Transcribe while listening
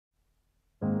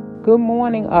Good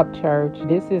morning, Up Church.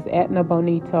 This is Etna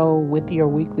Bonito with your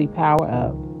weekly Power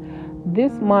Up.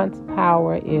 This month's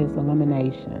power is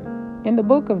elimination. In the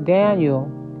book of Daniel,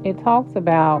 it talks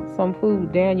about some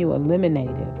food Daniel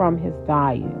eliminated from his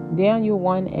diet. Daniel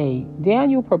 1:8.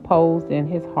 Daniel proposed in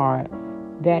his heart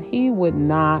that he would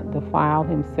not defile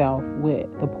himself with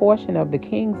the portion of the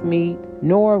king's meat,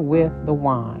 nor with the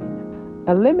wine.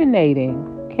 Eliminating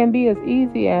can be as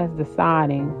easy as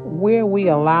deciding where we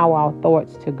allow our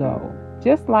thoughts to go.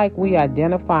 Just like we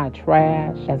identify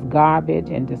trash as garbage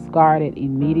and discard it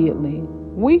immediately,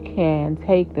 we can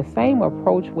take the same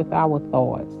approach with our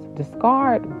thoughts.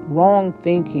 Discard wrong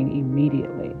thinking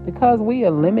immediately. Because we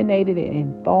eliminated it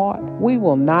in thought, we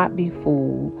will not be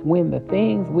fooled when the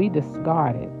things we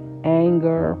discarded,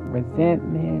 anger,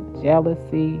 resentment,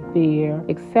 jealousy, fear,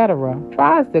 etc.,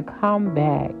 tries to come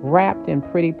back wrapped in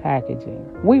pretty packaging.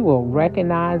 We will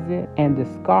recognize it and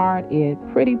discard it,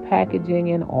 pretty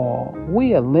packaging and all.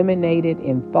 We eliminate it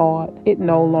in thought. It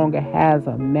no longer has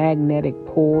a magnetic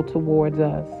pull towards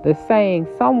us. The saying,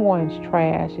 someone's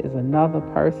trash is another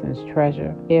person's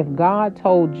treasure. If God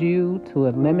told you to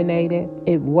eliminate it,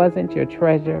 it wasn't your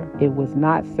treasure. It was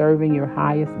not serving your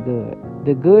highest good.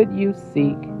 The good you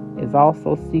seek is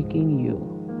also seeking you.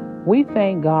 We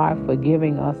thank God for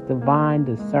giving us divine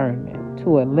discernment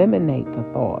to eliminate the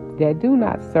thoughts that do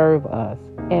not serve us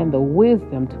and the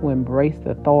wisdom to embrace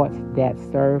the thoughts that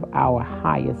serve our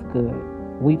highest good.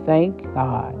 We thank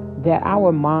God that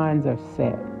our minds are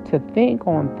set to think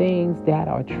on things that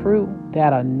are true,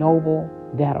 that are noble,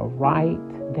 that are right,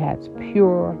 that's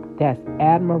pure, that's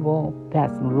admirable,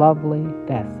 that's lovely,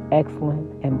 that's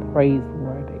excellent and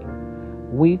praiseworthy.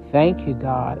 We thank you,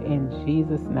 God, in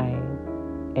Jesus' name.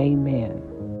 Amen.